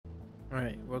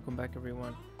Alright, welcome back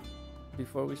everyone.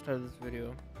 Before we start this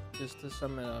video, just to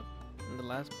sum it up, in the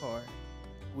last part,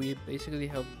 we basically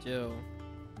helped Jill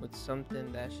with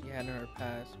something that she had in her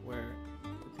past where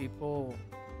the people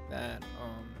that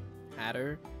had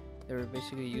her, they were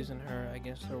basically using her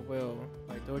against her will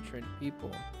by torturing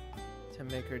people to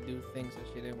make her do things that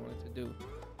she didn't want to do.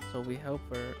 So we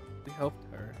helped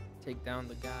her take down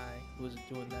the guy who was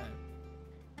doing that.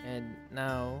 And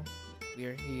now we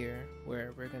are here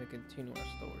where we're going to continue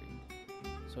our story.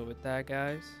 So with that,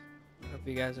 guys, I hope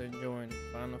you guys are enjoying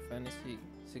Final Fantasy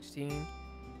XVI,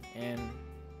 and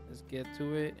let's get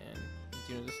to it and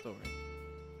continue the story.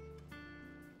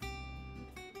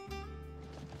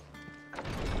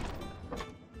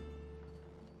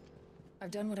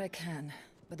 I've done what I can,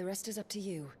 but the rest is up to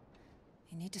you.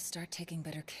 You need to start taking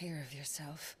better care of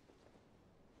yourself.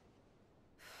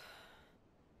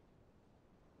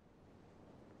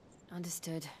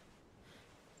 Understood.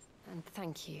 And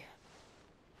thank you.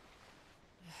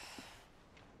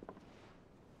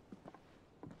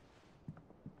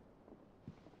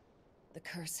 The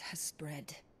curse has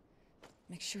spread.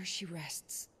 Make sure she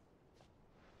rests.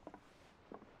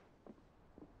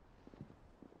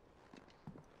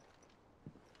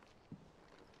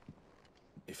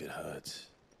 If it hurts,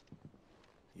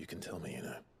 you can tell me,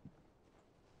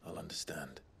 I'll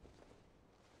understand.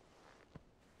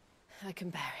 I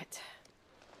can bear it.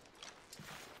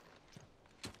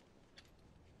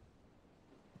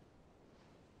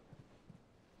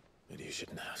 But you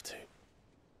shouldn't have to.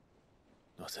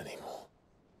 Not anymore.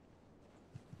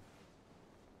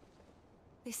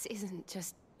 This isn't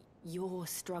just your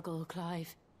struggle,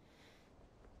 Clive.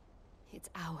 It's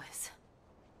ours.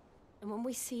 And when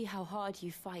we see how hard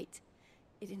you fight,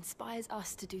 it inspires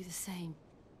us to do the same.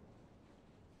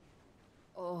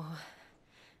 Or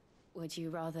would you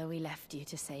rather we left you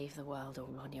to save the world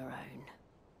all on your own?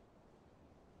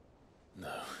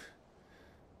 No.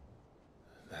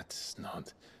 That's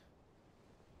not...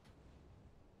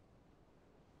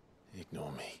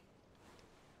 Ignore me.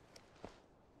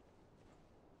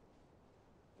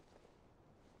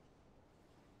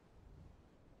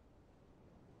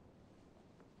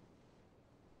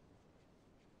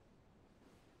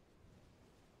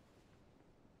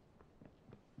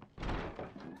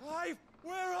 Clive,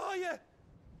 where are you?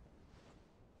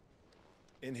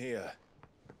 In here.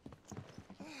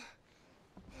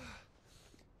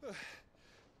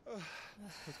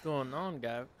 What's going on,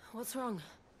 Gav? What's wrong?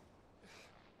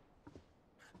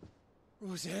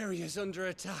 Rosaria's under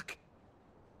attack.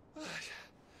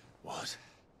 What?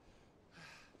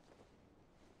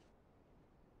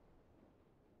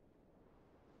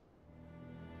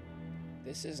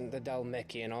 This isn't the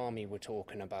Dalmekian army we're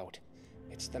talking about.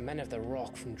 It's the men of the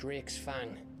Rock from Drake's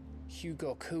Fang.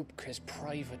 Hugo Kupka's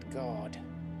private guard.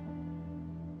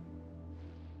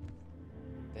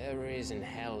 There is in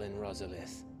hell in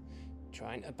Rosalith,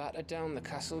 trying to batter down the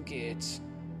castle gates.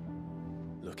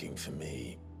 Looking for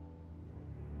me.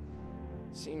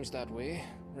 Seems that way.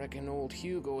 Reckon old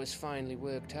Hugo has finally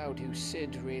worked out who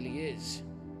Sid really is.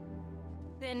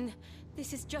 Then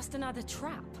this is just another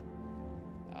trap.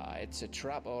 Ah, it's a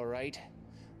trap, all right.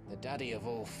 The daddy of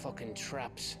all fucking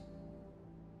traps.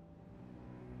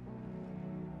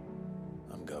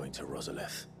 I'm going to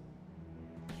Rosalith.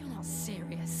 You're not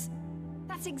serious.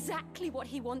 That's exactly what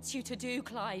he wants you to do,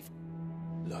 Clive.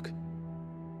 Look.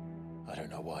 I don't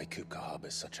know why Kupka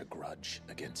harbors such a grudge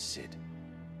against Sid.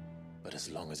 But as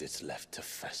long as it's left to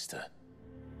fester,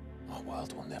 our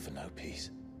world will never know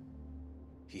peace.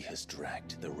 He has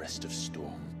dragged the rest of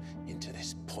Storm into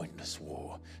this pointless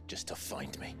war just to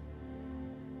find me.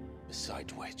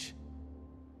 Besides which,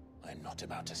 I am not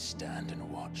about to stand and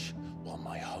watch while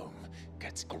my home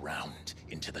gets ground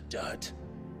into the dirt.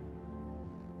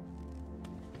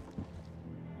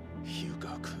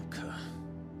 Hugo Kupka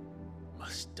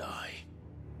must die.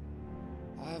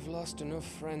 I've lost enough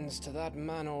friends to that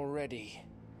man already.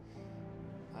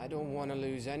 I don't want to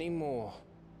lose any more.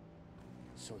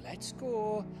 So let's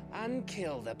go and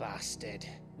kill the bastard.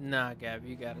 Nah, Gav,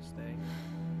 you gotta stay.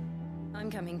 I'm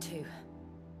coming too.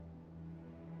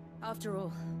 After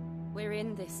all, we're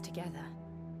in this together.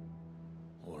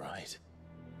 All right.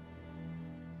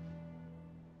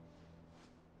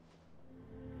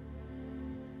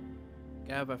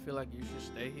 Gav, I feel like you should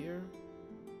stay here.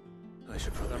 I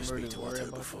should probably I'm really speak to worried Otto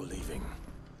about before you. leaving.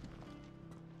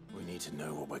 We need to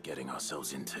know what we're getting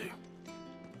ourselves into.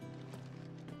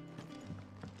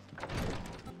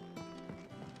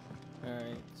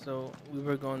 Alright, so we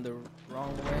were going the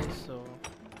wrong way, so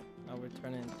now we're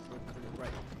turning to the right.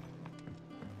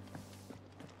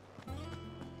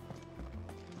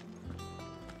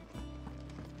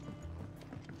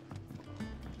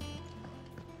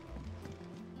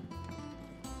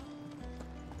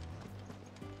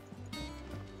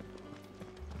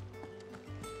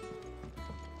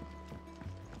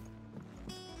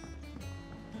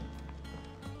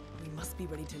 must be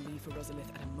ready to leave for Rosalith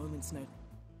at a moment's notice.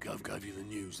 Gov gave you the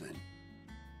news then?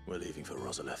 We're leaving for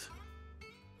Rosalith.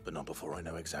 But not before I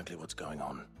know exactly what's going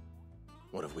on.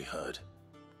 What have we heard?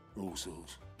 All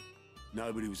sorts.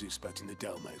 Nobody was expecting the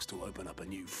Dalmex to open up a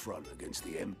new front against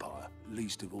the Empire,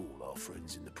 least of all our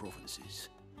friends in the provinces.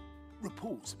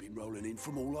 Reports have been rolling in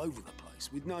from all over the place,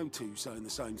 with no two saying the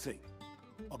same thing.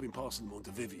 I've been passing them on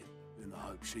to Vivian, in the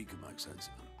hope she can make sense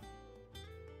of them.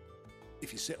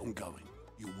 If you're set on going,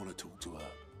 you'll want to talk to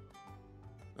her.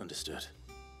 Understood.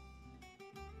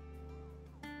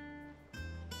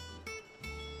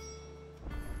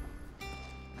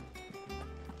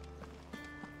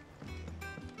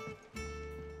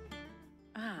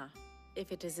 Ah,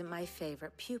 if it isn't my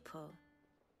favorite pupil.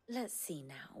 Let's see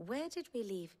now, where did we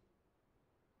leave?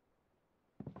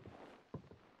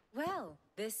 Well,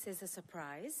 this is a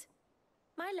surprise.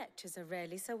 My lectures are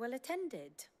rarely so well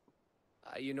attended.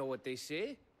 You know what they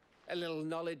say? A little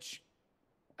knowledge,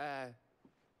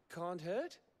 can't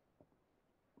hurt?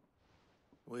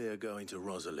 We're going to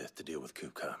Rosalith to deal with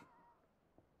Kupka.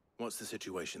 What's the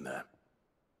situation there?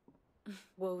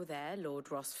 Whoa there, Lord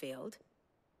Rosfield.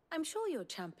 I'm sure you're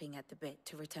champing at the bit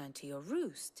to return to your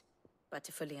roost. But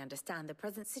to fully understand the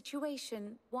present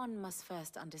situation, one must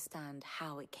first understand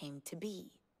how it came to be.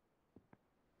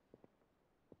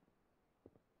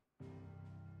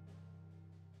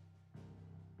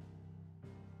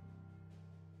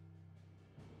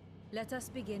 Let us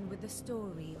begin with the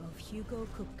story of Hugo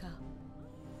Kupka,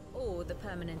 or the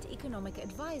permanent economic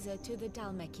advisor to the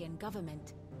Dalmekian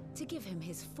government, to give him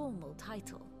his formal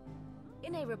title.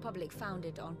 In a republic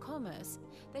founded on commerce,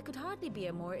 there could hardly be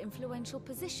a more influential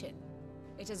position.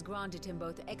 It has granted him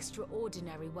both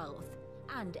extraordinary wealth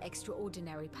and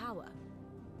extraordinary power.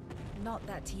 Not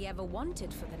that he ever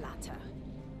wanted for the latter.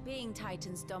 Being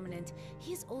Titan's dominant,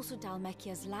 he is also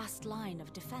Dalmekia's last line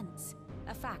of defense,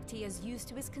 a fact he has used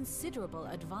to his considerable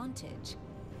advantage.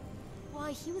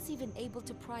 Why, he was even able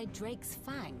to pry Drake's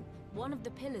Fang, one of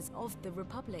the pillars of the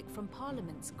Republic, from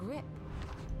Parliament's grip.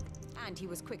 And he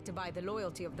was quick to buy the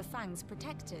loyalty of the Fang's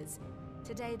protectors.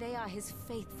 Today they are his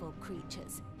faithful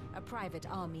creatures, a private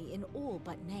army in all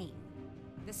but name.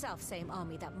 The self-same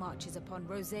army that marches upon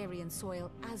Rosarian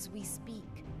soil as we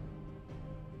speak.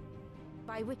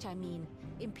 By which I mean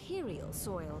Imperial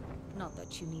soil, not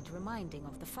that you need reminding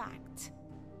of the fact.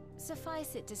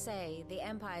 Suffice it to say, the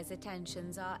Empire's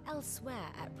attentions are elsewhere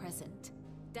at present,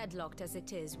 deadlocked as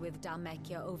it is with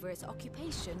Dalmekia over its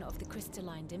occupation of the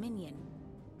Crystalline Dominion,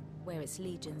 where its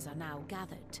legions are now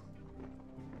gathered.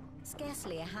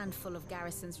 Scarcely a handful of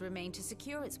garrisons remain to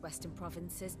secure its western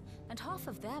provinces, and half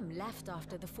of them left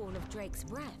after the fall of Drake's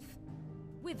Breath.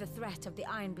 With the threat of the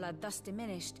Ironblood thus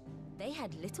diminished, they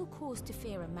had little cause to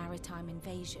fear a maritime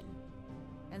invasion.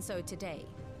 And so today,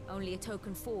 only a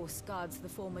token force guards the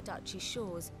former duchy's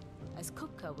shores, as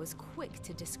Kupka was quick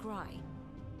to descry.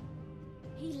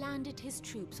 He landed his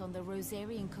troops on the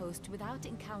Rosarian coast without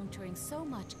encountering so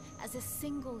much as a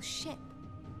single ship.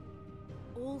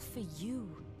 All for you,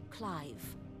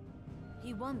 Clive.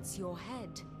 He wants your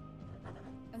head.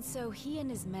 And so he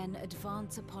and his men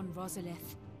advance upon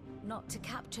Rosalith, not to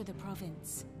capture the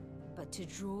province, but to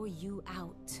draw you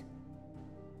out.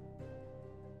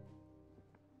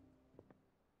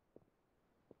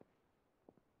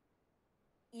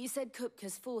 You said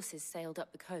Kupka's forces sailed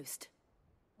up the coast.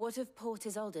 What of Port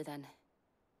Isolde, then?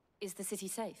 Is the city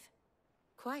safe?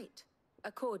 Quite,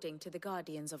 according to the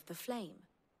Guardians of the Flame.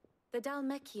 The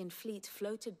Dalmekian fleet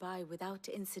floated by without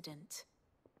incident.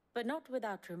 But not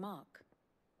without remark.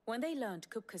 When they learned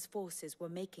Kupka's forces were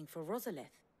making for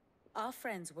Rosalith, our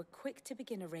friends were quick to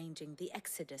begin arranging the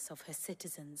exodus of her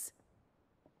citizens.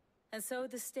 And so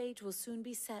the stage will soon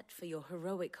be set for your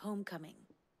heroic homecoming.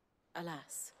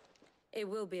 Alas, it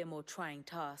will be a more trying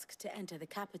task to enter the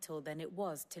capital than it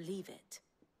was to leave it.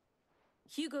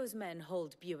 Hugo's men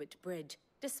hold Buet Bridge,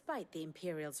 despite the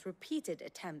Imperials' repeated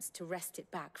attempts to wrest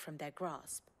it back from their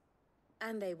grasp.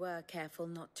 And they were careful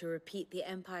not to repeat the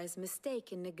Empire's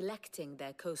mistake in neglecting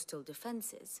their coastal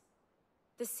defenses.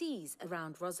 The seas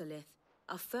around Rosalith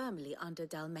are firmly under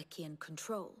Dalmekian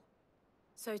control.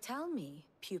 So tell me,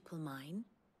 pupil mine,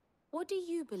 what do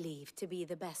you believe to be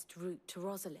the best route to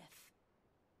Rosalith?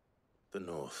 The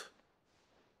north.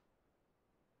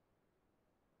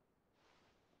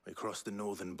 We cross the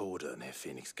northern border near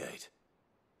Phoenix Gate,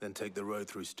 then take the road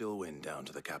through Stillwind down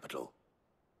to the capital.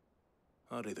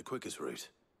 Hardly the quickest route,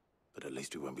 but at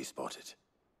least we won't be spotted.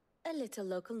 A little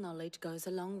local knowledge goes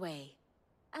a long way,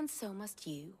 and so must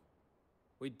you.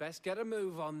 We'd best get a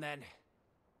move on then.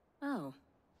 Oh,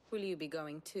 will you be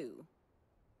going too?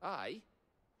 Aye.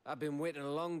 I've been waiting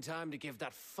a long time to give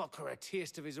that fucker a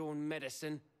taste of his own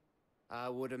medicine. I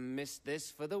would have missed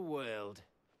this for the world.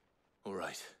 All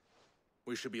right.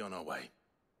 We should be on our way.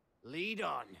 Lead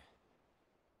on.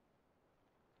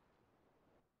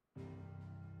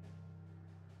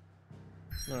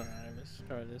 Alright, let's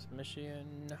start this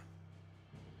mission.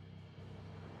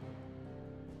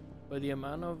 But the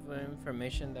amount of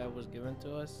information that was given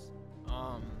to us,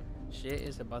 shit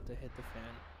is about to hit the fan.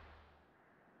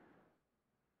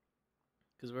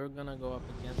 Because we're gonna go up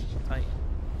against the Titan.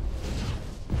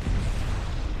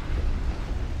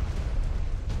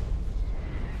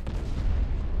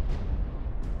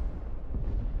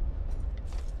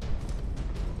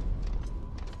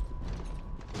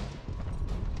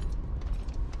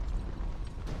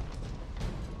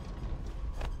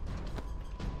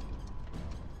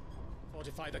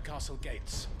 Fortify the castle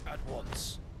gates at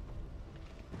once.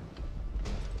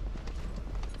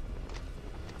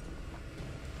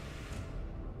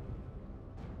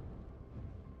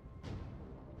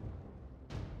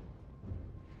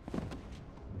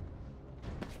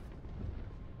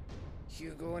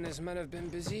 Hugo and his men have been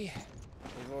busy.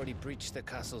 They've already breached the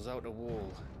castle's outer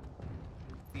wall.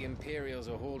 The Imperials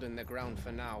are holding the ground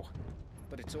for now,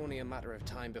 but it's only a matter of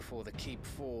time before the keep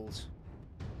falls.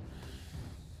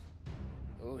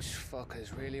 Those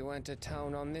fuckers really went to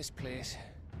town on this place.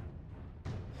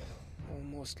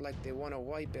 Almost like they want to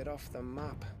wipe it off the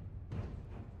map.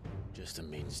 Just a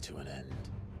means to an end.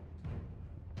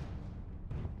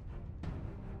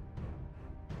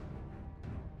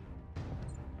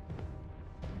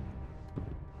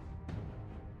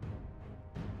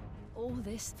 All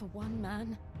this for one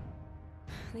man?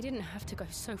 They didn't have to go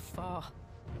so far.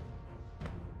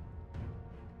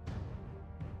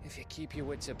 If you keep your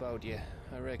wits about you,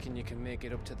 I reckon you can make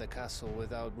it up to the castle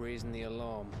without raising the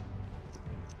alarm.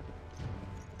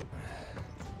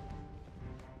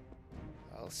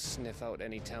 I'll sniff out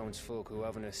any townsfolk who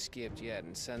haven't escaped yet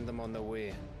and send them on their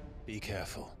way. Be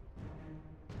careful.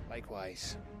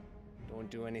 Likewise. Don't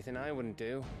do anything I wouldn't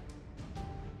do.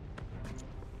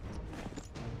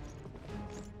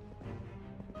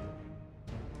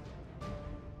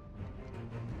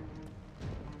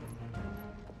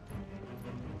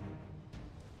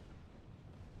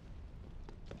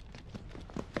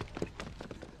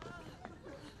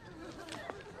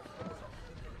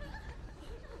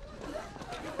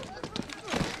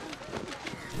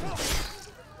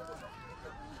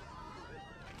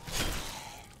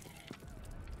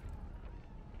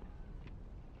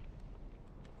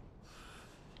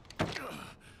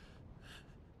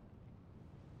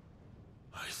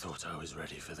 I thought I was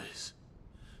ready for this,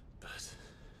 but...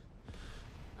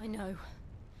 I know.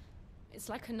 It's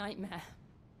like a nightmare.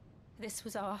 This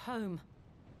was our home.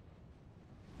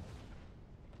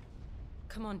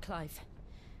 Come on, Clive.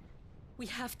 We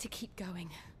have to keep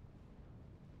going.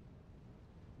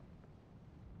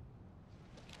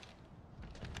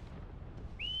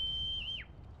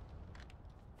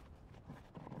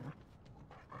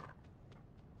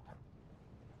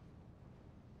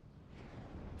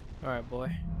 Alright,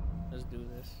 boy. Let's do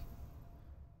this.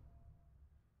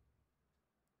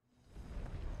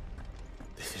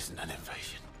 This isn't an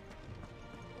invasion.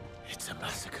 It's a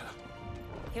massacre.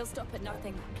 He'll stop at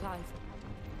nothing, Clive.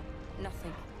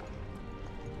 Nothing.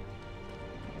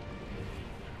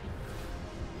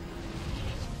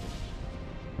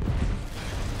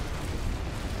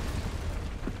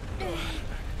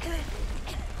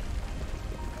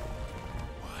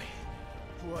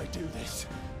 Why do this?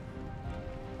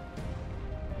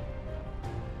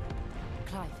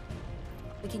 Clive,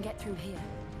 we can get through here.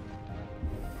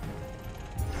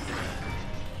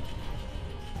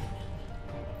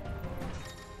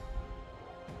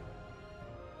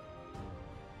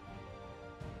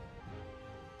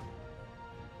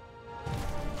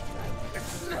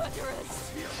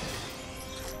 Murderers!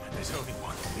 And there's only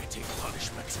one fitting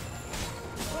punishment.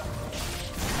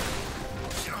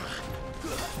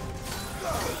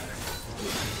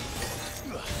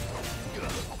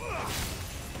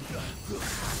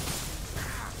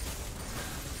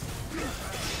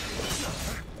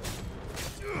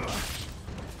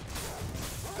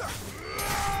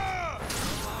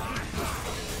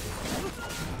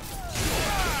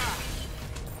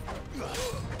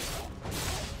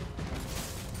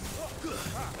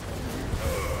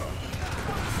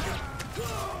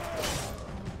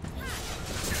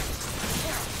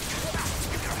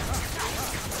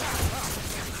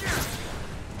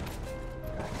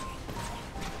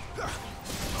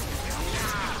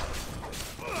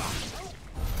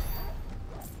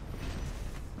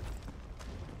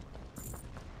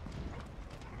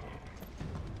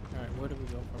 Where do we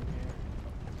go from here?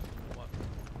 What?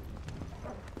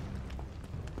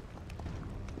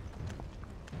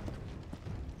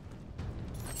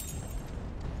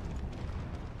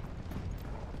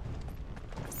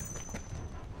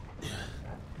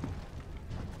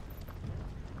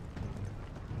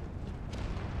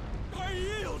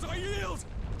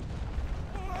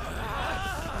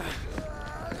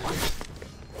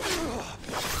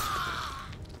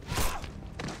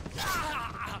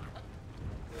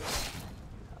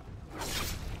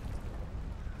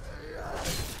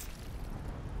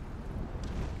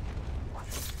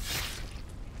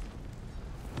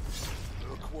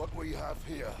 what we have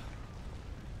here.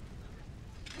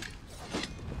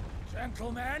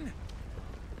 Gentlemen!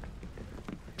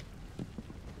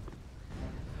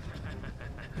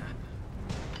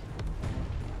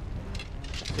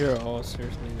 You're all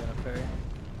seriously gonna pay.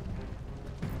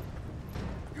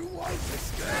 You won't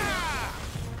escape!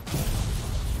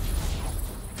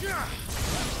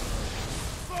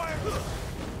 Fire!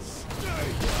 Stay!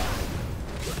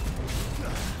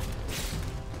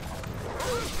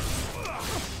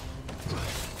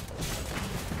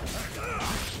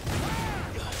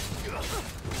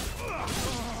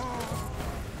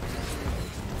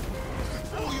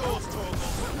 All yours, Torgal!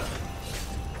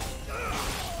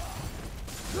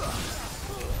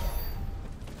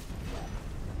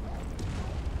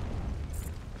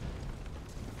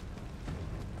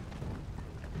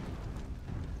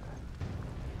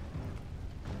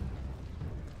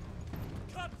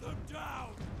 Cut them down!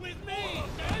 With me,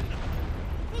 men!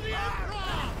 For the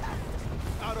Emperor!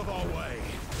 Out of our way!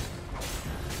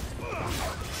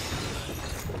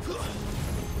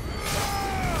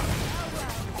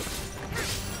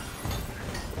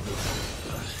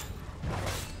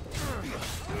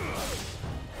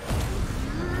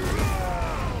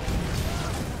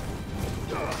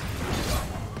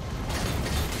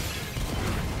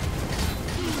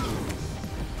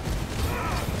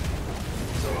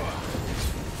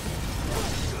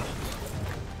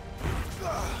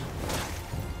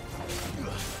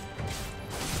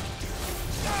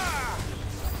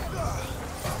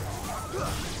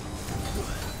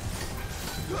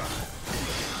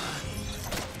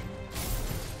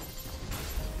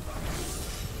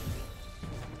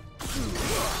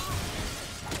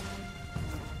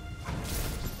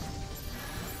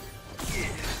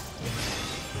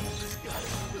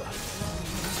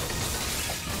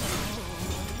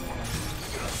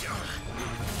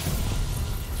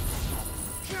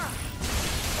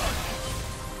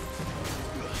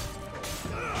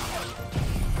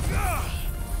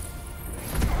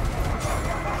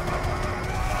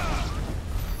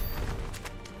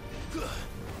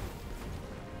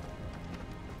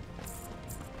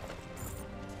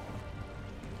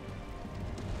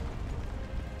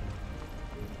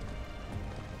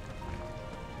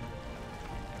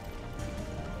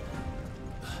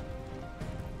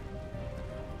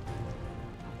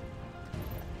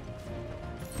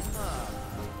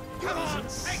 Come on,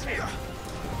 take him!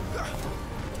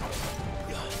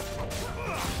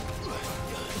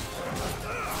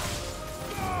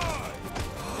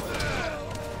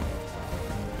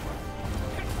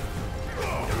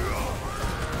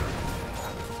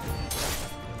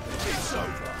 It's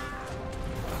over.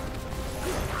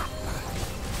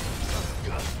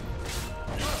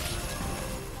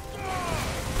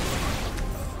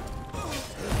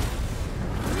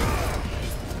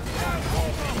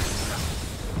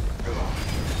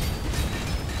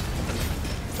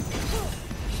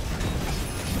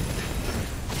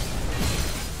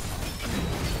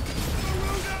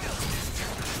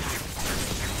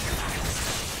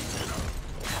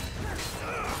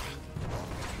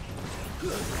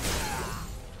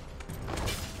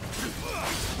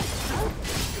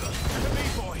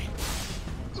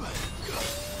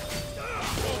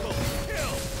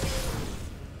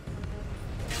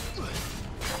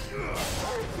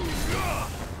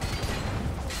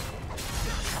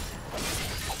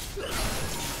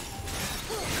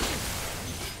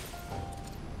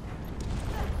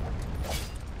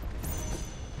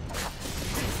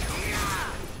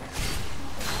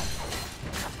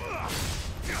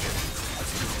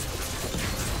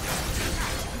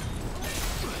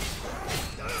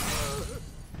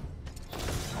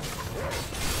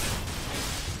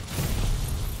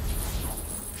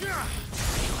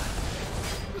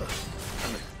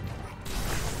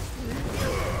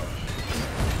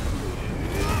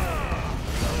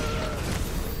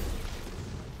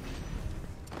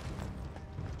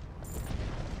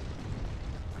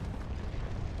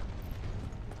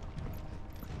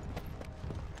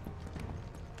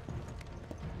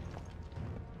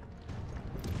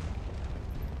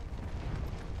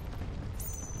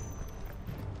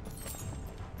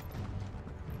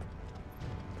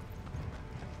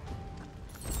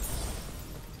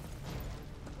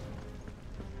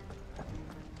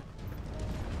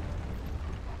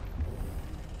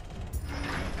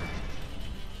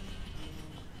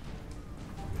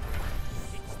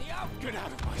 Get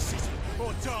out of my city,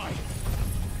 or die!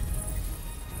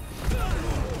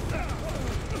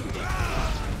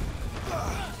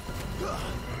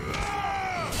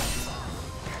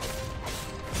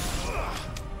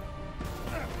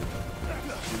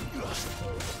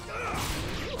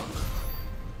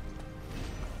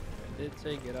 did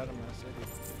say get out of my city.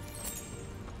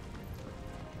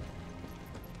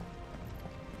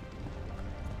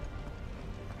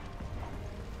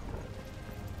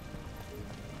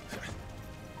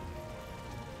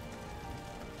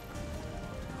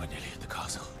 We're nearly at the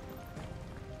castle.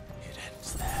 It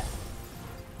ends there.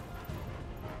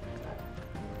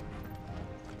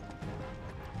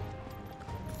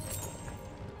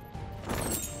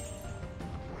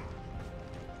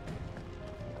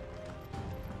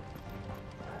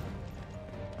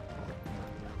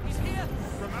 He's here!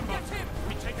 Remember, get him!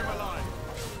 We take him alive!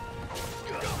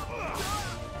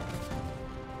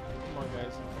 Come on,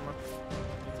 guys. Come on.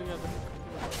 Get together.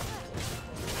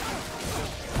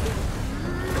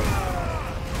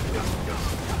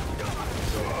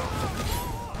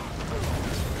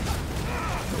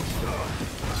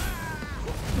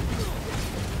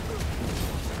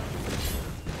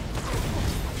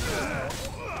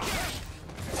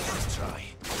 Let's try.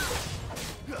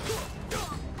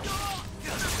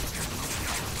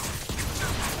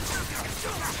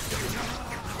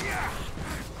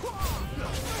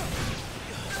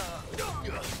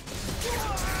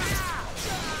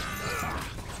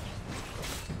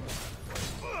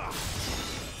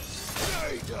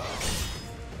 Stay down.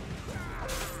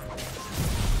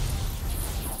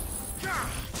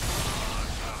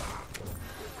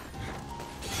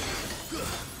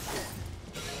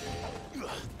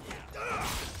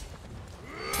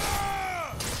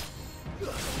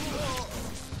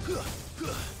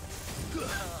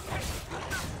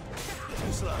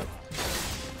 Too slow.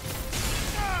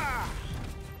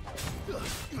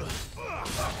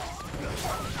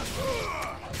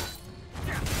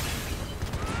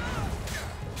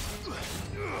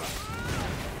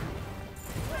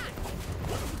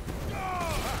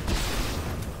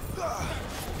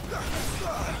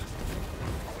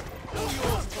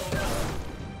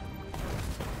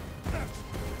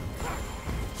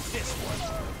 This one,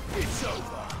 it's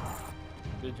over.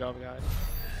 Good job, guys.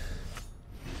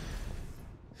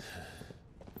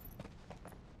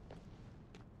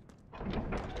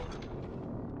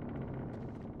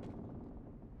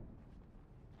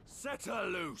 Set her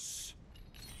loose!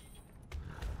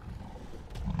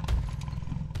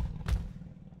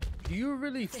 Do you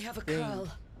really They have a think... curl.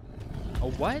 A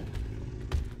what?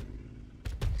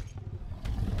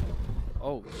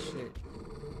 Oh, shit.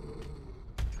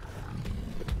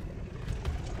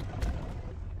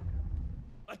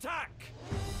 Attack!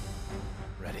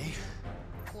 Ready?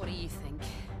 What do you think?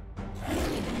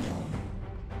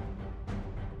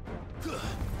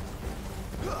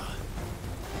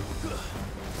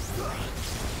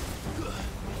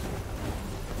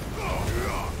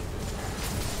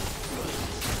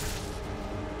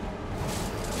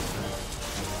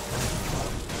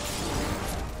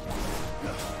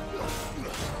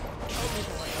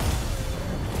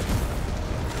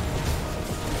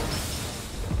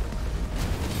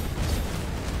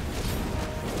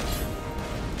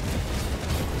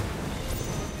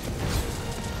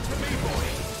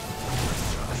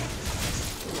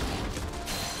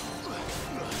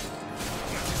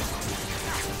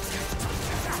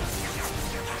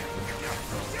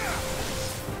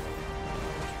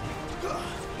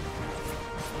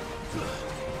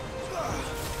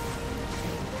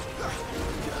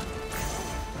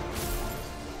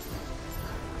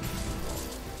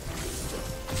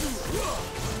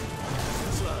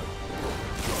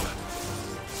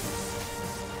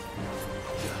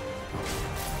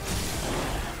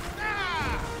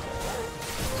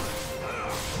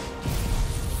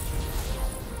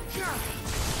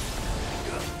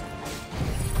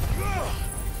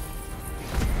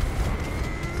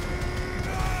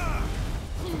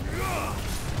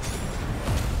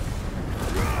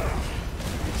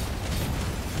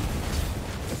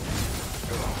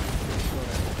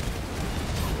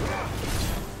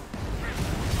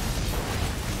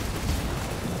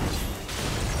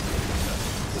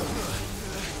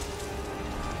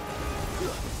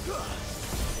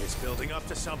 It's building up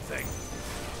to something.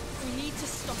 We need to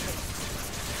stop it.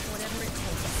 Whatever it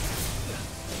takes.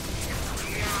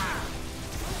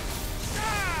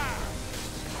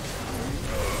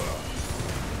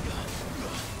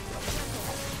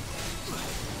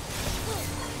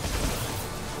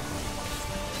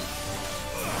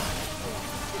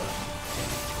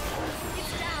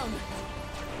 It's down.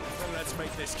 Then let's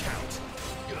make this count.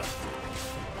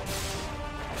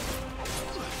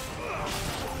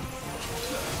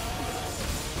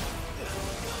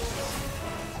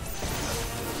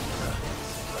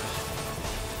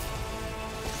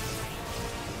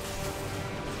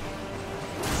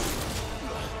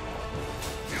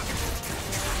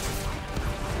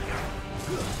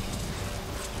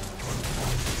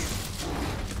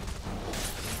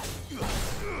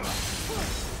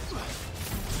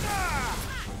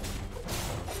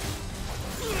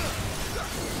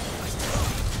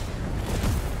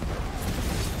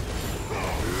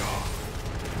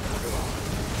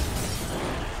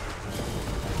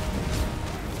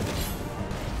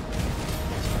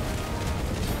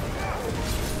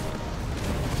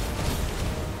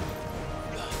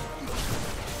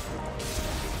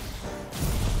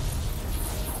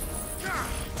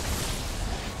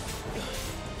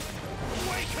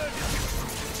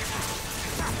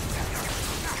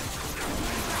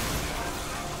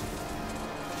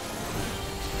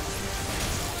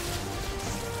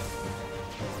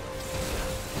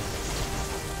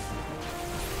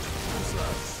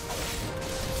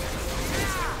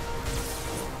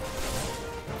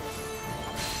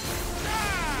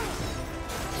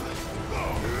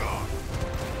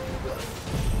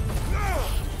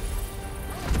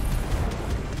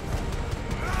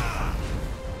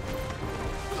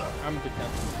 I'm good now.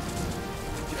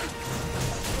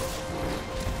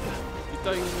 You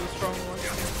thought you were a strong one?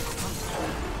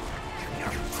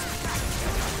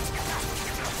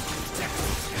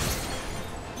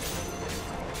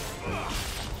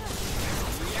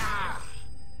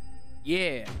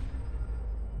 Yeah.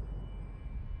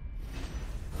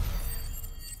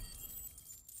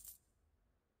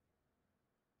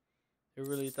 They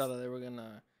really thought that they were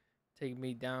gonna take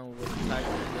me down with tiger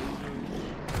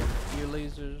lasers, ear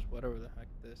lasers, whatever the heck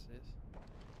this is.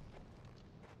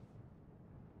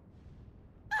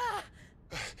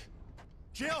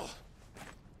 Jill!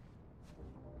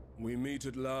 We meet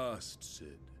at last,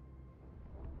 Sid.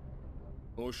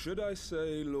 Or should I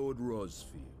say Lord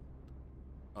Rosfield?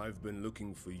 I've been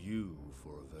looking for you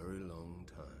for a very long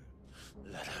time.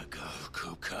 Let her go,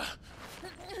 Kupka.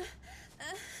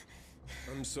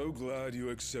 I'm so glad you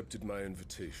accepted my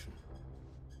invitation.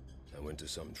 I went to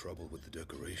some trouble with the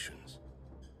decorations.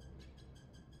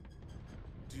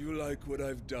 Do you like what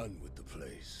I've done with the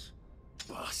place?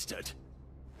 Bastard.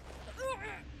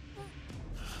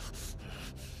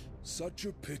 Such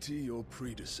a pity your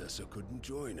predecessor couldn't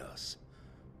join us.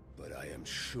 But I am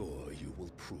sure you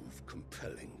will prove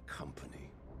compelling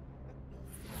company.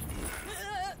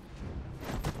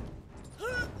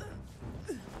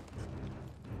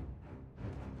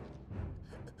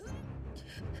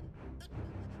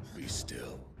 Be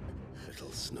still,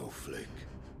 little snowflake.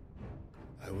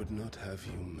 I would not have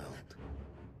you melt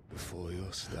before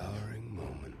your starring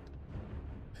moment.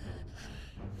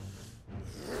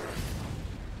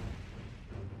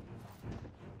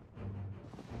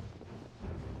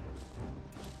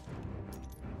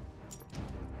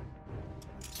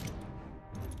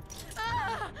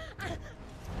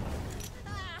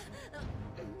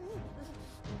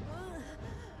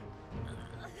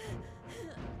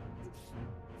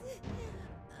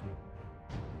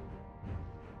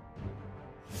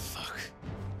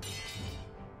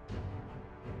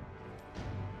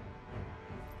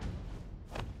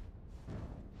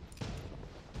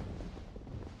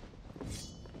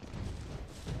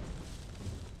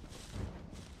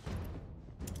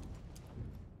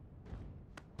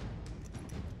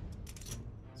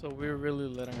 So we're really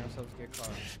letting ourselves get caught.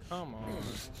 Come on.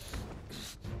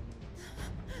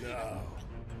 Now,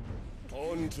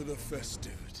 on to the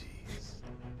festivities.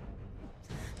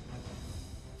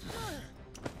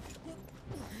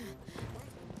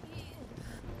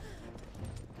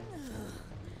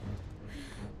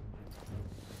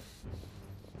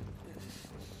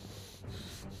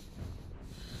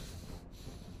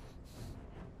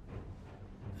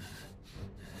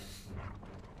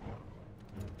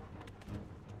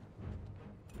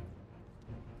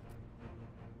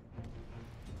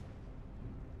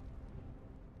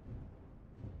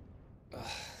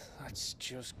 That's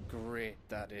just great,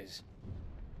 that is.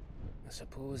 I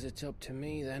suppose it's up to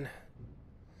me then.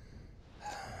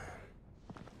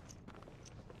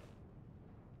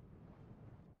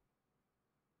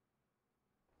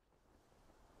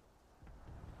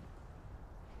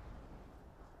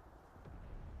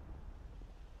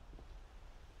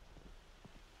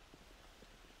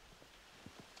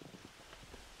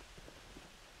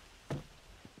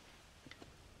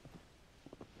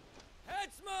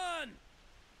 Headsman!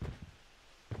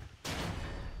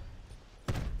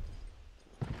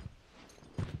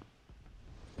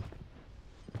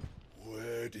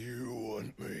 Where do you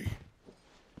want me?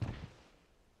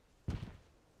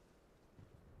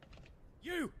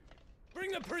 You!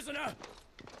 Bring the prisoner!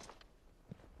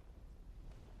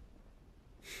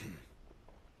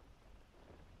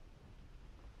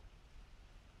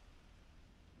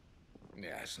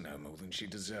 Yes, no more than she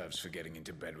deserves for getting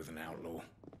into bed with an outlaw.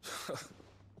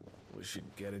 We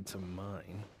should get into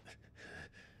mine.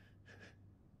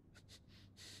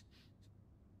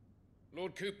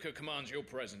 Lord Kupka commands your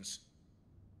presence.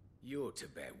 You're to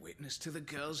bear witness to the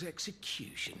girl's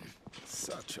execution.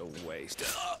 Such a waste.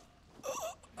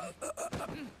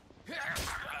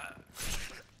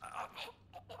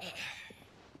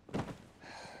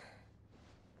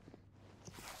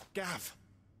 Gav!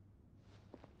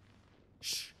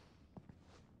 Shh!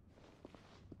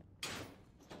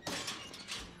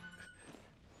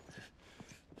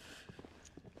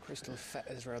 Crystal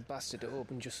fetters are a bastard to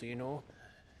open, just so you know.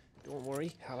 Don't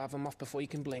worry, I'll have them off before you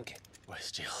can blink.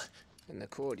 Where's Jill? In the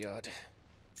courtyard.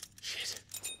 Shit.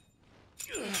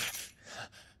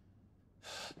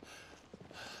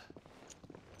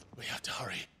 We have to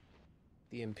hurry.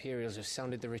 The Imperials have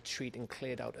sounded the retreat and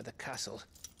cleared out of the castle.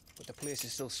 But the place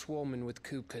is still swarming with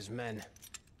Kupka's men.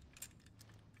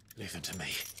 Leave them to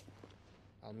me.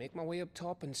 I'll make my way up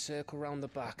top and circle round the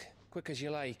back. Quick as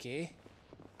you like, eh?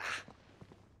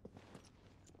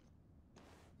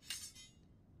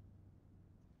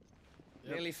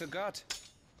 Nearly forgot.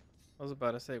 I was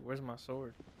about to say, where's my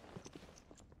sword?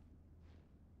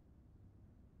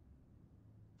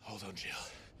 Hold on, Jill.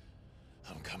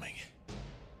 I'm coming.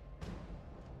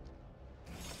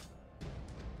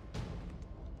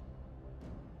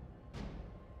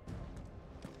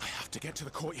 I have to get to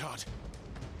the courtyard.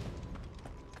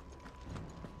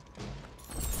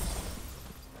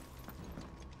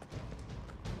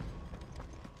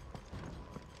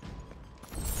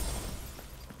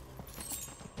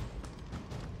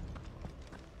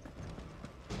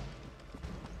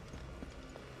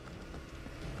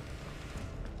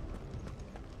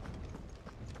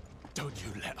 Don't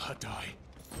you let her die.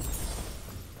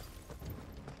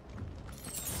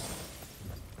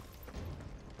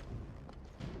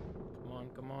 Come on,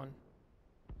 come on.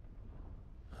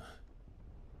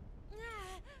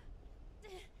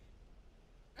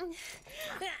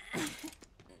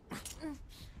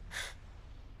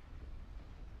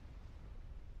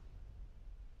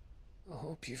 I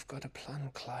hope you've got a plan,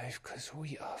 Clive, because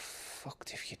we are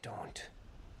fucked if you don't.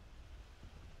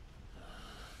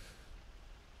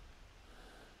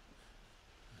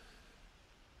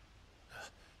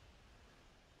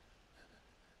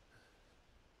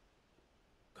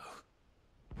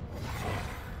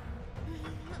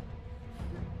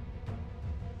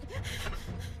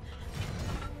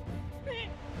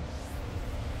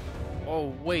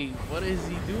 Oh wait, what is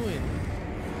he doing?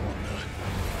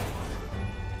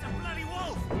 It's a bloody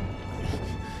wolf!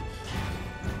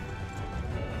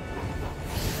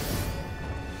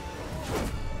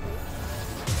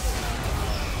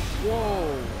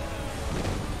 Whoa!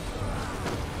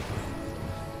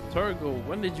 Turgo,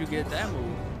 when did you get that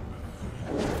move?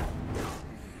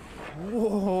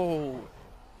 Whoa!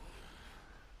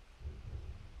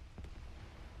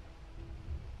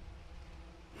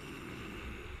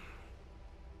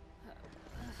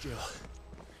 Jill,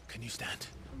 can you stand?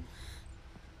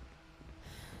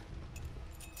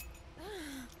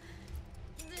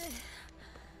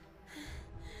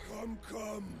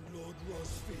 Come, Lord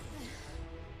Rosfield.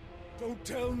 Don't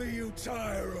tell me you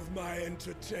tire of my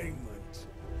entertainment.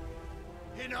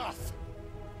 Enough!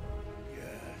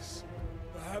 Yes.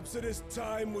 Perhaps it is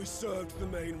time we served the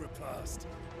main repast.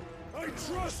 I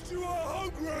trust you are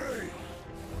hungry!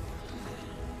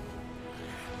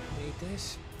 Need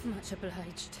this? Much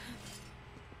obliged.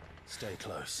 Stay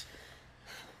close.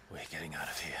 We're getting out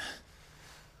of here.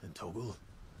 And Toggle,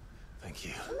 thank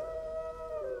you.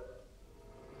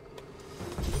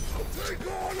 Take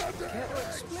on at the Care to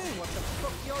explain what the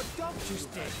fuck your dog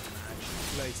just did?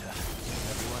 Later,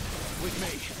 everyone. With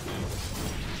me.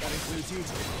 That includes you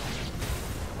two.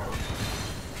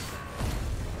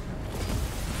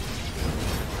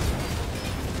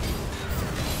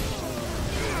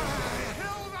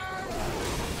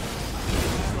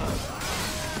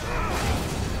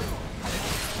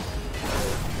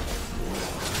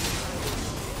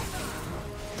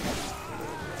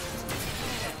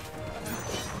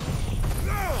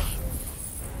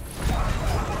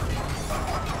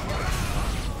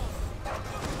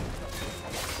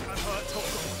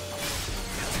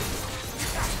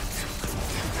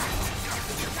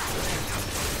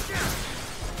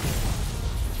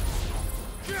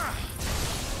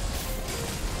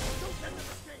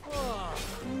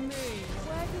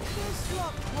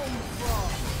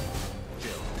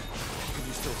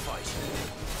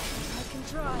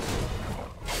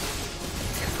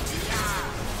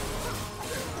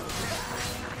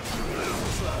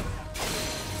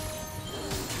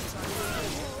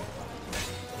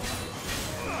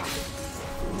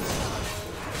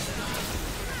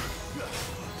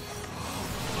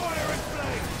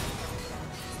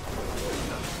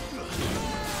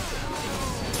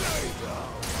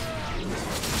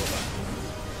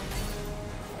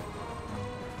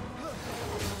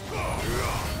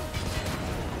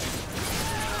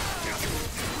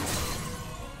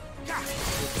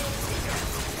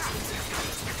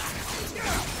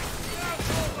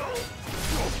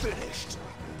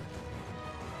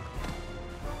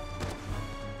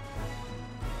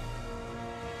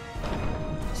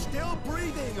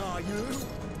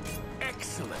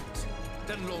 Excellent.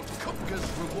 Then Lord Kupka's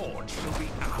reward shall be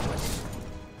ours.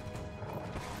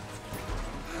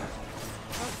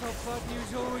 I thought bad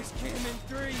news always came in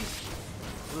threes.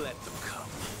 Let them come.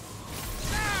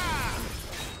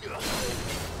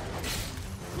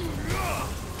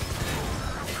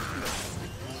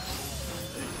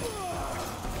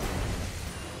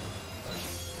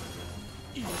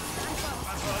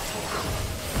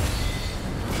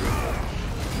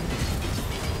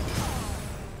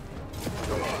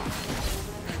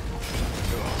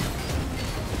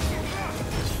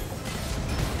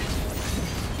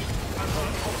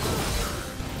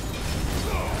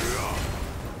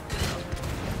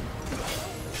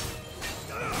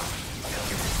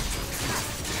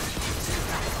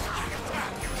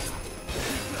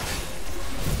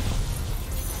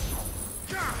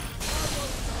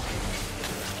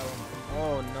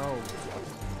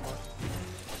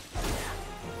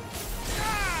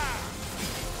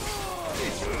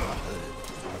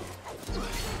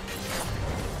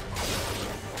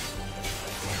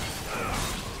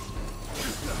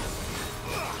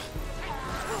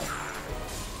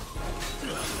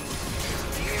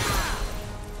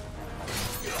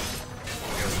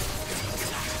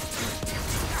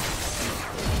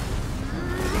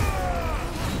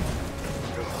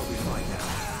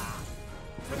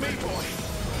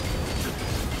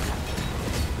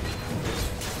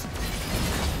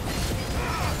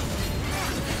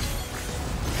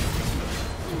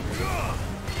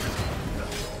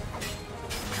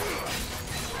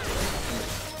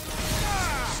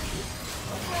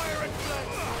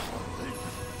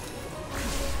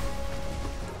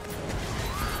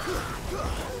 Man,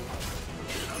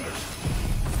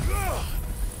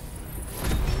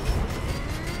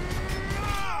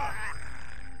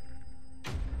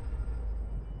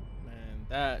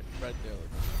 that right there.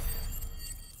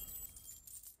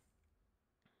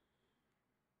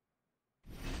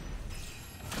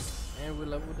 And we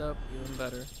leveled up even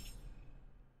better.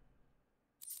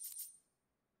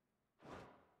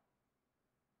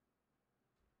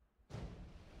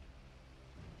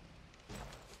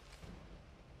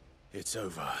 It's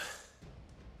over.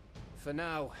 For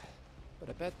now. But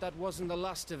I bet that wasn't the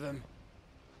last of them.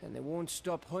 And they won't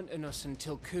stop hunting us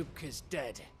until Kupka's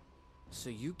dead. So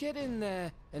you get in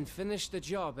there and finish the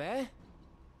job, eh?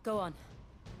 Go on.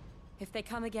 If they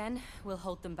come again, we'll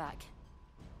hold them back.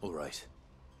 All right.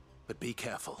 But be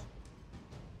careful.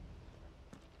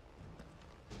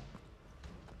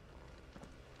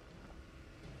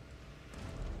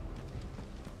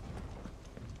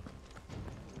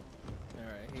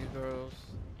 Alright, here goes.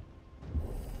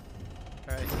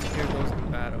 Alright, here goes the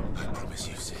battle. I promise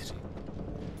you, Sid.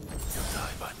 You'll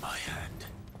die by my hand.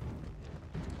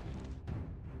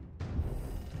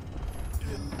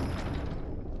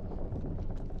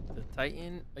 The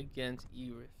Titan against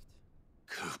Ifrit.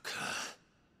 Kupka.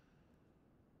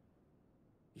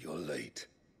 You're late.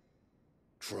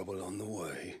 Trouble on the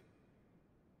way.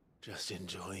 Just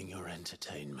enjoying your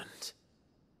entertainment.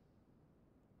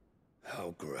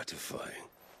 How gratifying.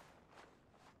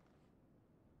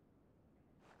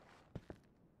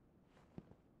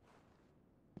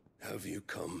 Have you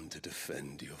come to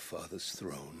defend your father's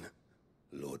throne,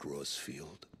 Lord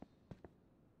Rosfield?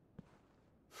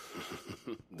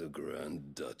 The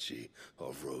Grand Duchy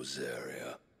of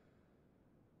Rosaria.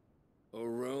 A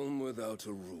realm without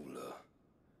a ruler,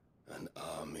 an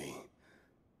army,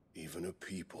 even a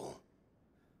people.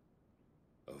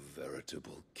 A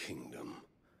veritable kingdom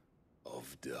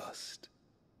of dust.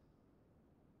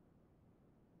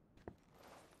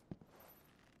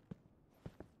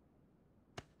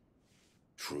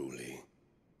 Truly,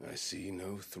 I see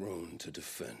no throne to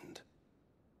defend.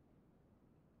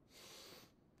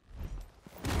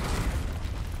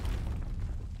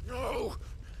 No!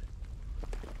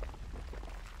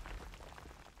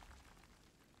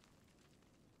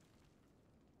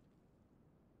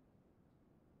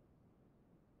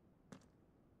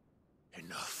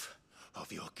 Enough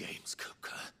of your games,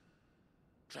 Kupka.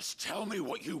 Just tell me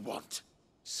what you want.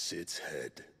 Sid's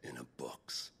head in a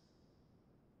box.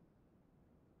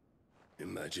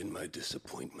 Imagine my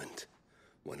disappointment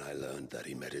when I learned that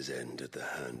he met his end at the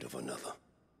hand of another.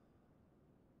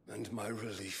 And my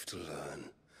relief to learn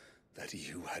that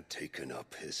you had taken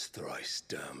up his thrice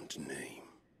damned name.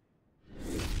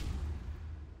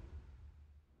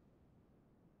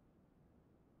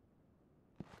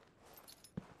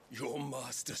 Your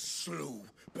master slew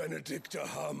Benedicta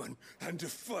Harmon and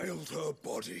defiled her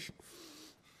body.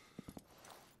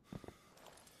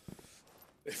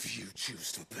 If you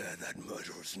choose to bear that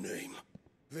murderer's name,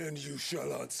 then you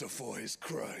shall answer for his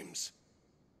crimes.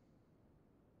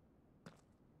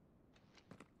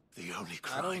 The only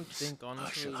I don't crimes think, honestly, I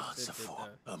shall Sid answer did for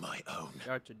that. are my own.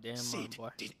 Got your damn Sid boy.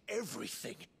 did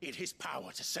everything in his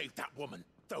power to save that woman,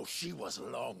 though she was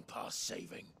long past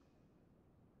saving.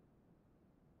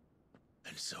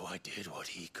 And so I did what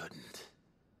he couldn't.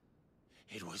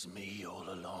 It was me all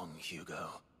along,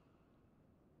 Hugo.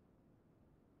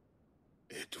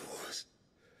 It was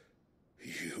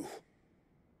you.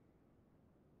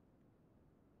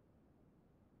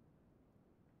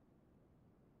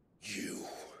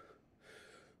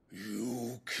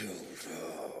 You killed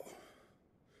her.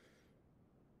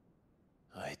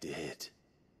 I did.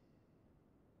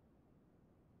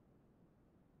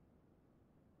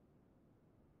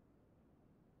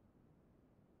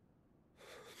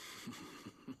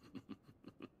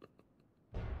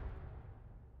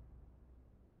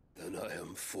 Then I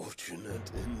am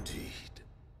fortunate indeed.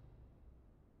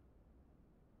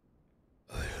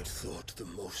 I had thought the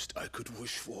most I could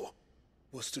wish for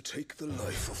was to take the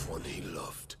life of one he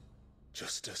loved,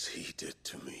 just as he did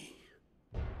to me.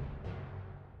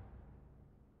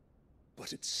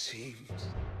 But it seems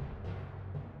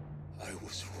I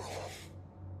was wrong.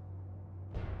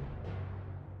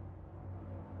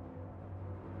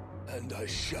 And I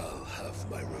shall have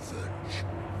my revenge.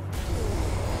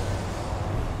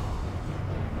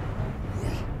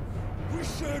 We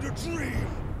shared a dream!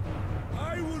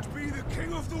 I would be the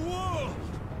king of the world!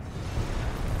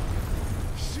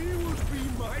 She would be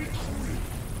my queen!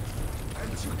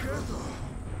 And together,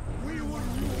 we would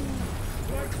rule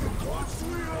like the gods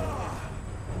we are!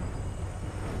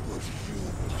 But you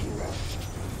crushed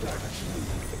that dream,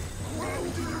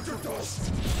 ground it into dust!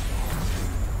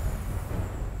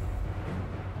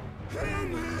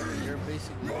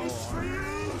 basically all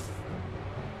armor.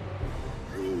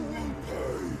 You will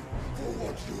pay for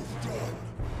what you've done.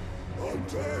 I'll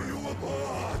tear you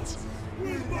apart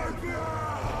with my bare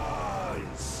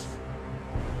hands.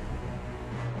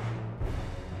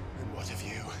 And what of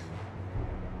you?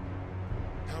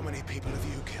 How many people have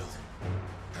you killed?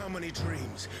 How many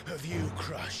dreams have you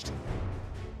crushed?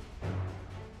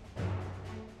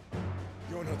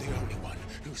 You're not the only one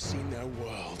who's seen their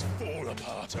world fall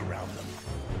apart around them.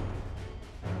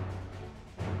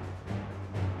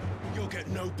 You'll get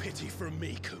no pity from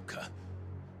me, Kupka.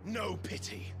 No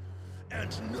pity.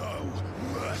 And no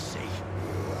mercy.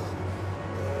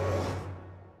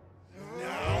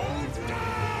 Now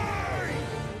die!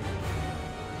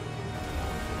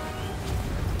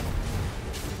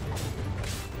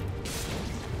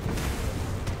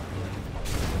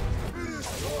 It is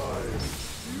time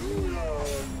you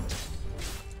learned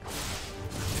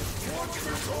what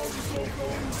becomes of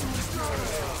those who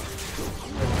dare to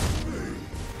cross me.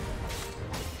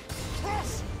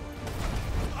 Cross!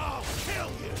 I'll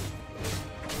kill you!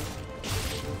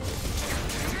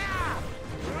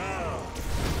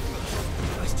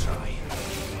 Let's try.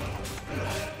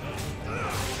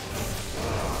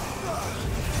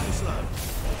 Slow.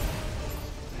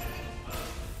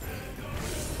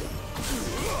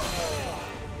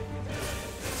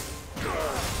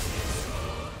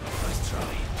 Let's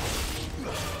try.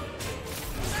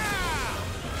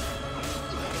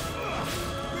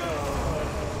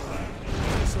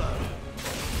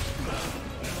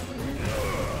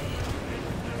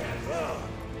 Slow.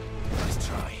 Let's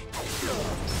try.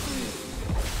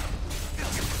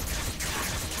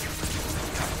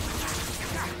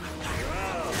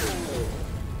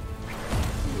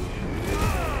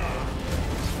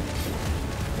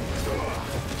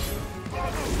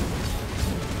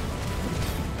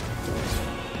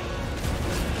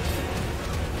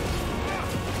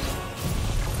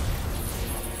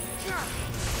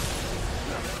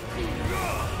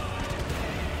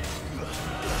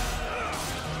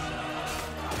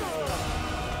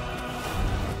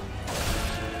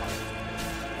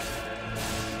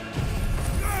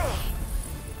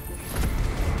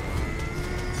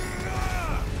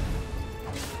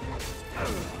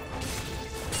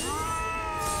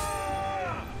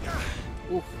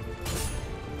 Oof.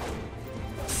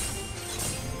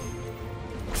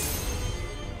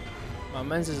 My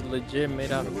man's is legit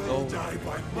made out of You will gold. die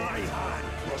by my hand,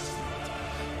 Rosfield.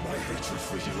 My hatred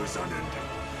for you is unending.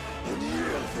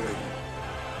 Unyielding. Then,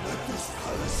 let this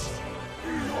palace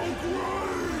be your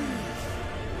grave!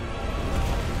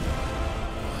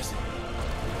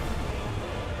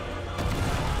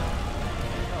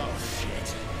 Oh,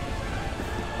 shit.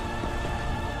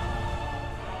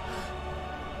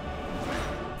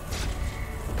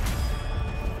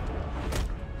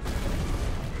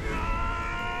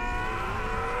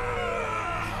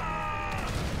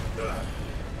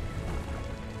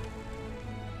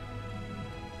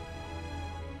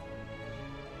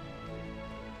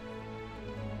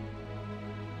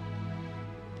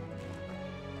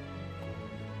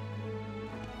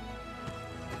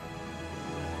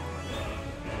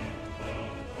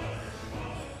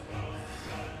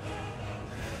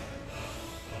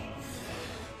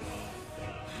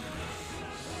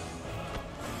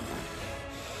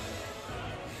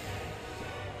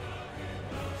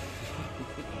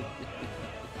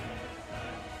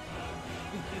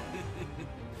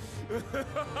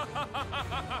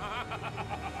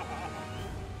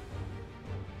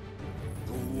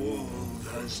 The world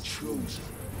has chosen.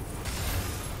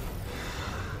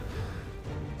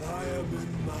 I am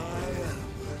in my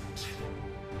element.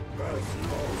 There's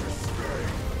no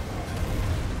escape.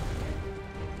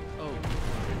 Oh,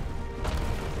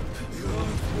 The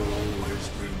earth will always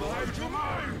be my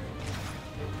domain.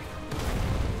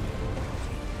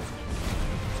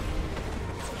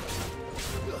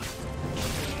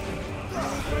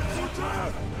 For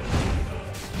death!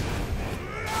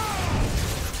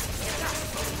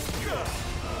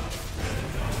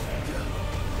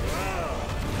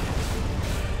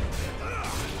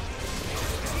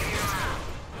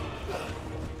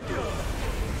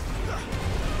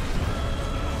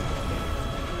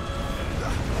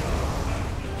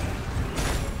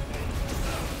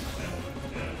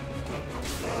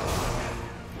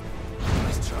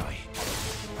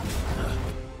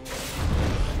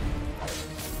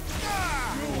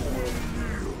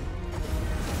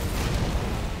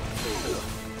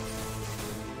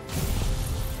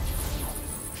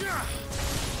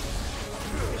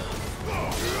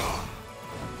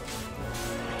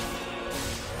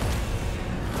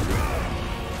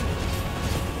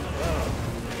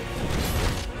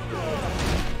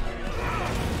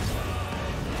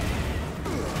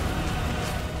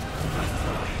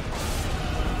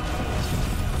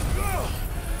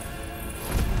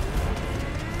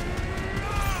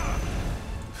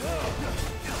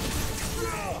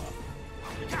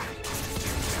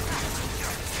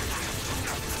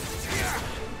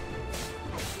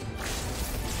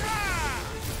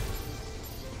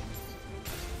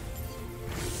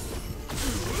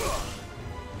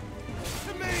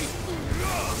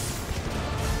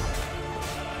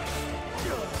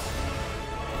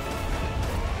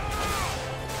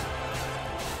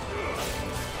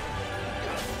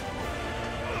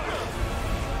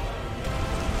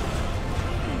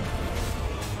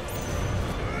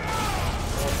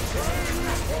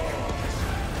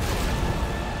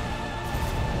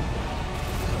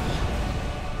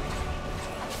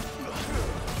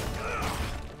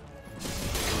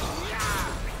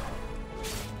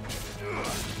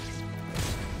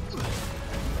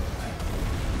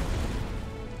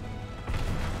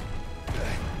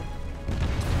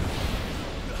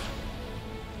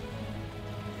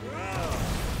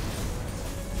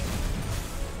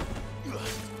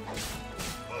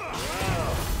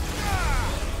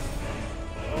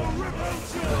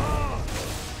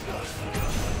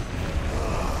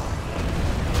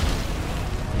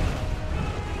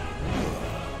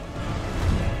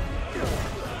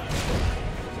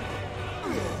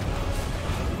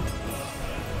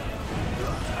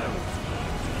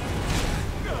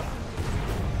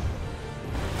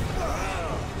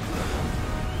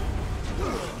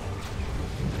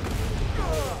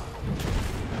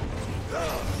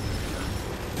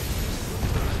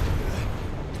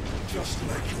 just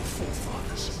like your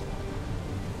forefathers.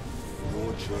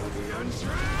 Your journey ends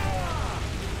now!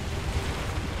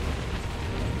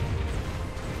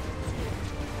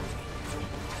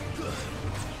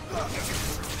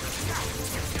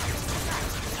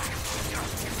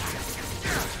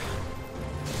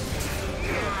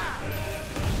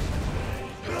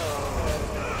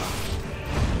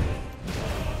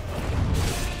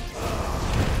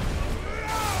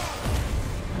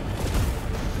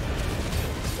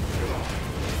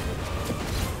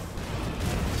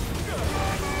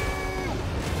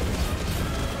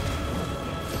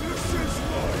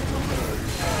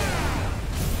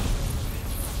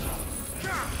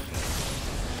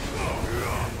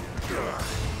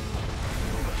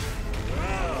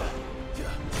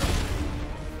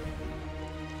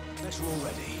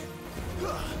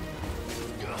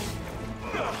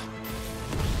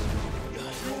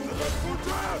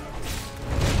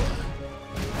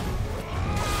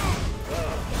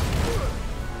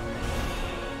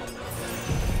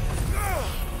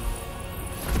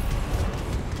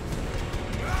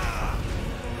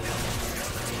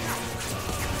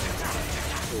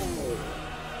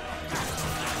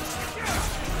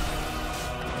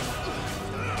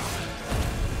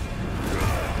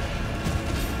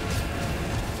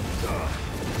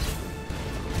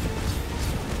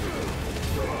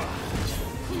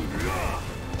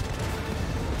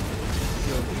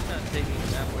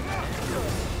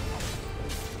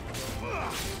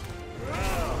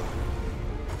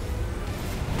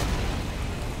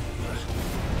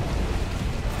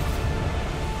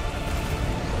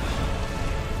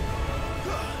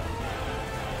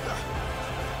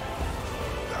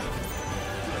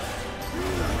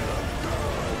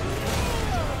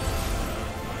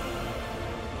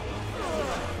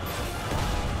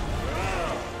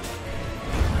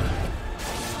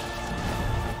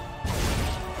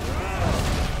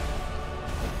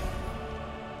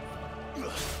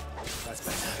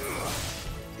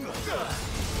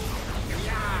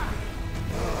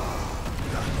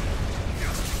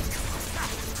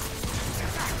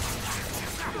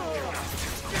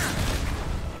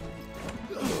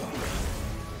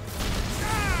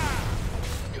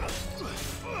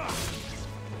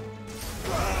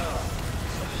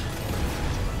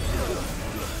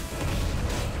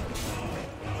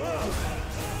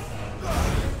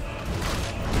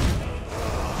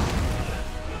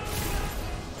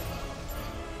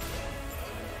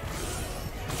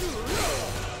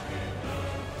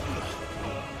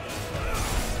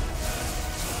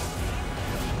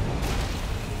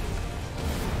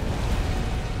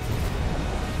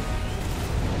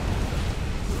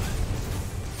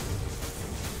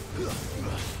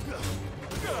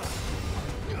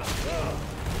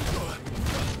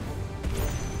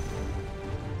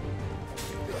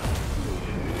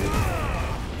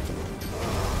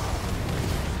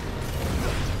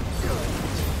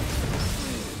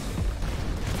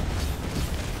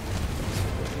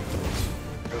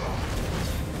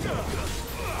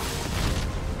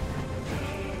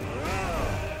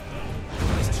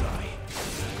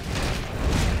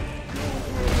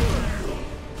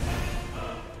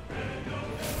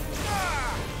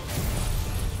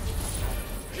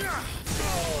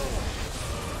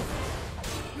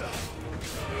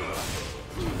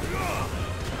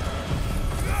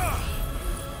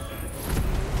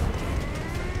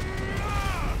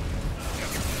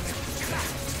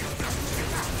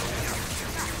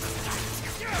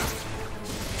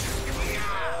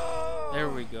 There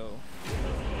we go.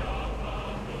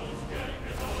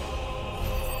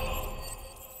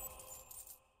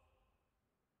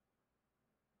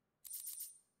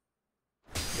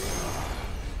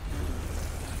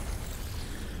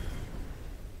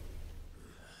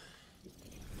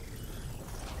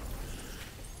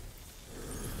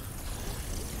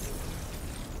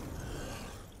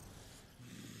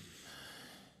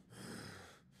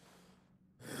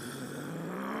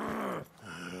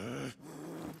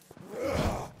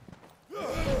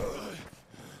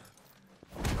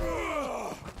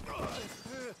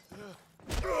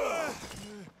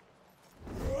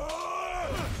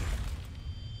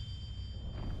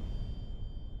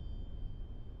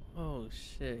 Oh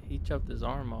shit, he chopped his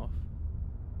arm off.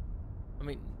 I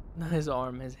mean, not his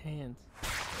arm, his hands.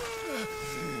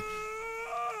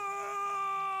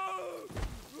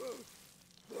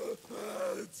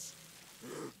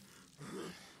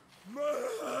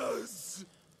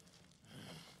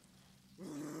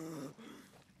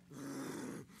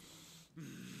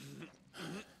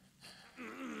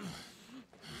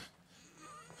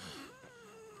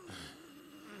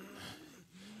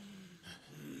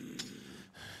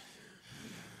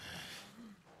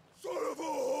 Son of a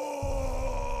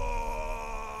whore!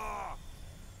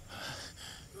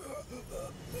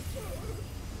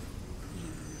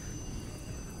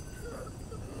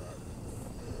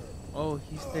 Oh,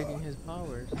 he's taking his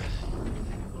powers.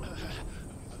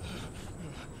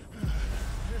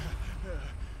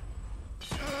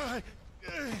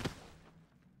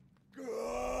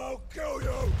 I'll kill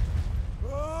you!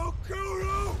 I'll kill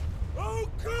you! I'll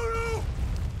kill you!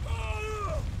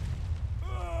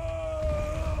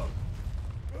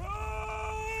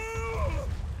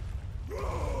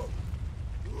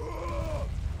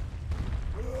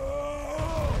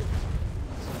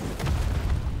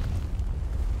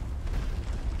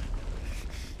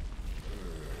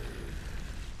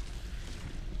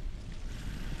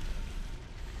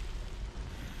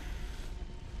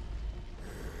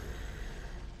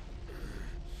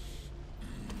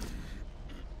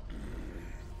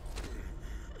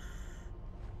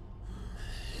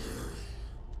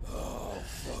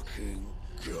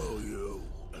 Kill you.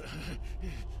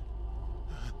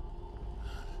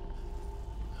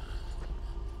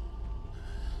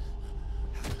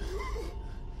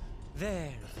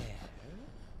 There.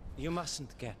 You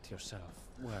mustn't get yourself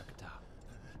worked up.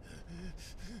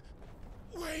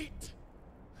 Wait!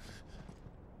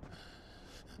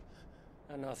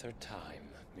 Another time,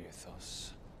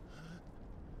 Mythos.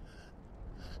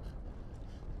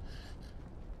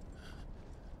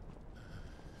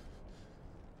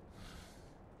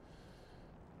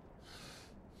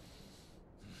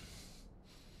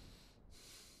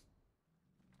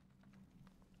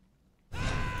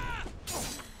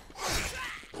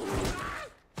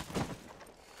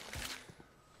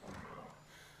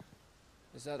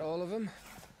 Is that all of them?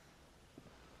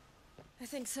 I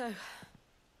think so.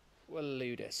 Well,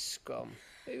 load of scum.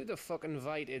 Who the fuck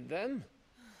invited them?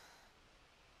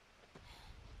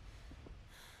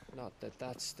 Not that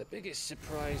that's the biggest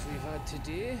surprise we've had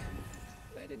today.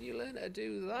 Where did you learn to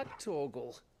do that,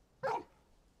 Torgal?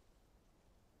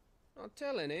 Not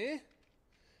telling, eh?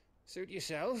 Suit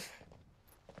yourself.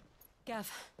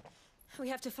 Gav, we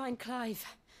have to find Clive.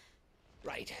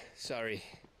 Right, sorry.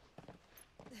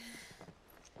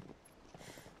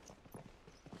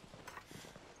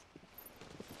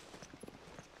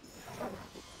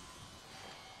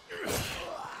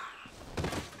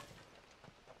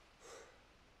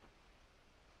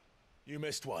 You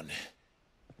missed one.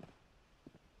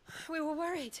 We were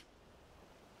worried.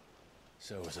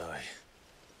 So was I.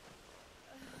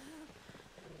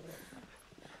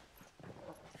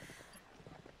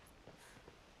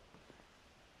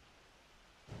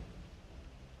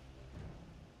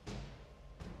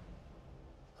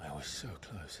 I was so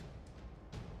close.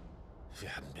 If it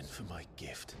hadn't been for my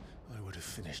gift, I would have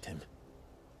finished him.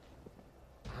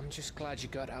 I'm just glad you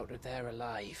got out of there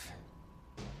alive.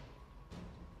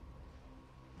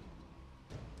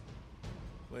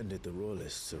 When did the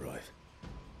Royalists arrive?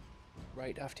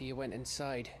 Right after you went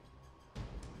inside.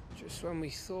 Just when we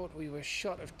thought we were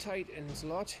shot of Titans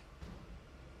lot.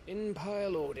 In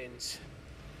pile Odins.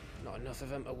 Not enough of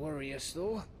them to worry us,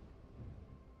 though.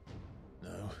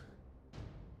 No.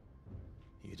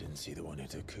 You didn't see the one who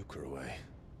took Kupka away.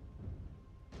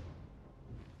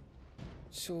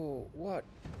 So, what?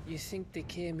 You think they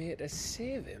came here to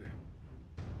save him?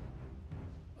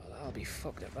 Well, I'll be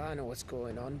fucked if I know what's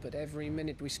going on, but every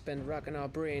minute we spend racking our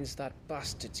brains, that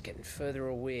bastard's getting further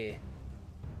away.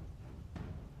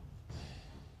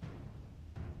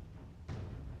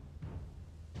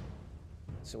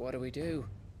 So what do we do?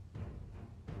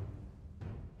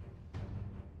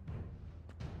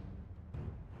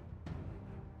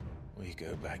 We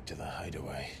go back to the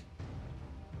hideaway.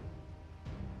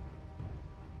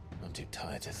 I'm too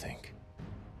tired to think.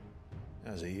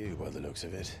 As are you, by the looks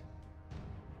of it.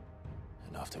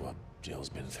 And after what Jill's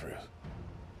been through.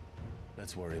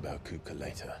 Let's worry about Kupka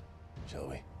later, shall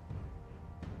we?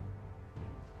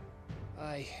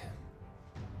 Aye.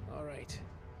 All right.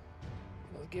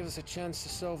 It'll give us a chance to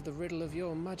solve the riddle of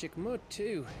your magic mud,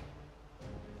 too.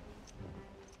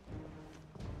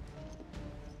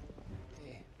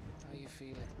 Hey, how you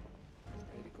feeling?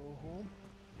 Ready to go home?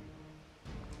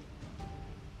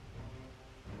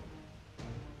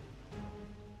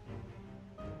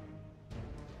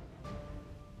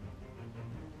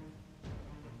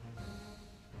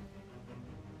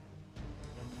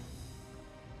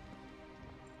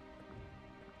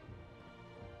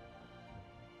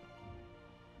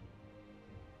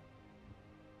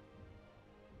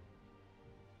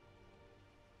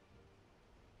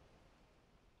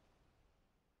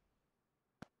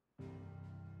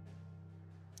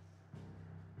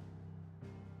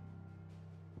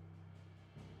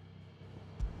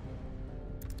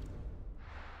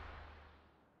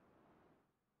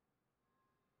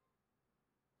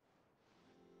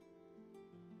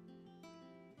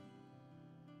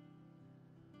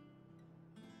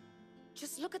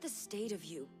 Just look at the state of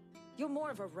you. You're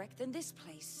more of a wreck than this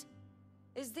place.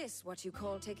 Is this what you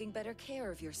call taking better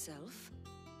care of yourself?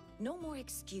 No more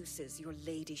excuses, your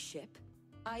ladyship.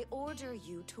 I order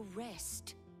you to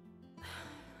rest.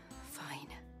 Fine.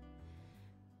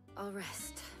 I'll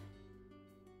rest.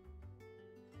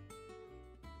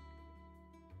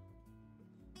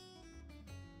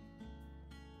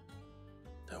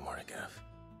 Don't worry, Gav.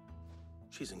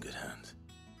 She's in good hands.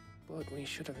 But we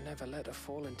should have never let her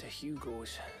fall into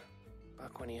Hugo's.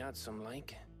 Back when he had some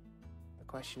like. The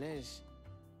question is,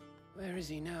 where is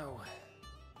he now?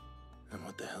 And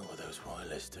what the hell were those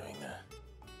royalists doing there?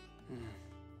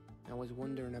 I was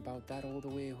wondering about that all the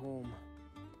way home.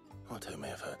 Otto may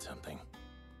have heard something.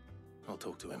 I'll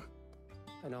talk to him.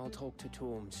 And I'll talk to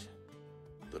Tomes.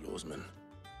 The lawsman?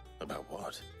 About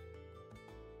what?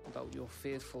 About your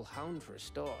faithful hound for a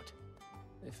start.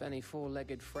 If any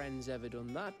four-legged friend's ever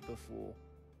done that before,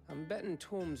 I'm betting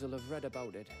Tomes will have read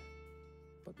about it.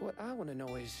 But what I want to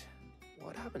know is,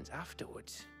 what happens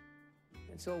afterwards?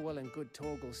 It's all well and good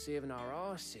Torgal saving our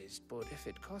arses, but if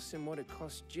it costs him what it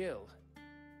cost Jill...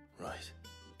 Right.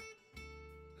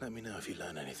 Let me know if you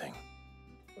learn anything.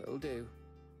 Will do.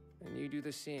 And you do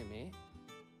the same, eh?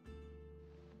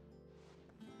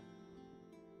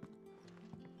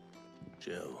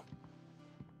 Jill.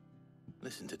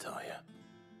 Listen to Taya.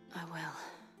 I will.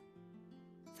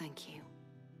 Thank you.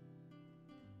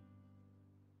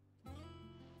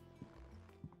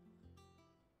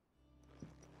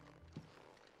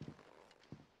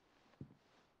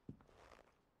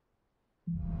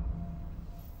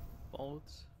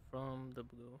 Bolts from the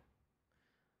blue.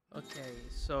 Okay,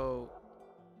 so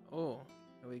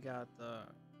we got the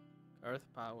earth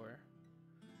power.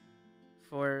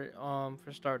 For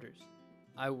starters,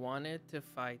 I wanted to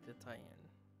fight the Titan.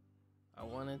 I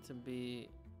wanted to be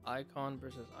Eikon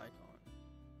versus Eikon,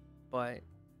 but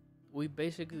we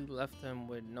basically left him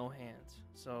with no hands,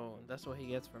 so that's what he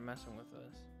gets for messing with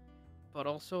us. But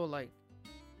also, like,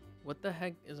 what the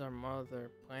heck is our mother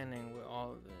planning with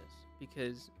all of this?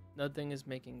 Because nothing is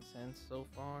making sense so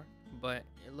far, but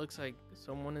it looks like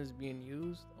someone is being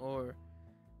used, or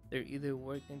they're either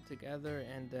working together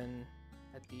and then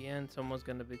at the end someone's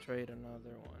gonna betray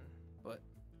another one, but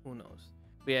who knows.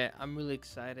 But yeah, I'm really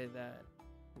excited that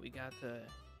we got to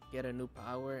get a new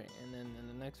power, and then in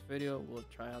the next video we'll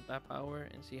try out that power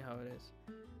and see how it is.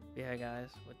 But yeah guys,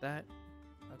 with that,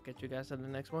 I'll catch you guys in the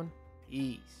next one.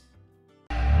 Peace.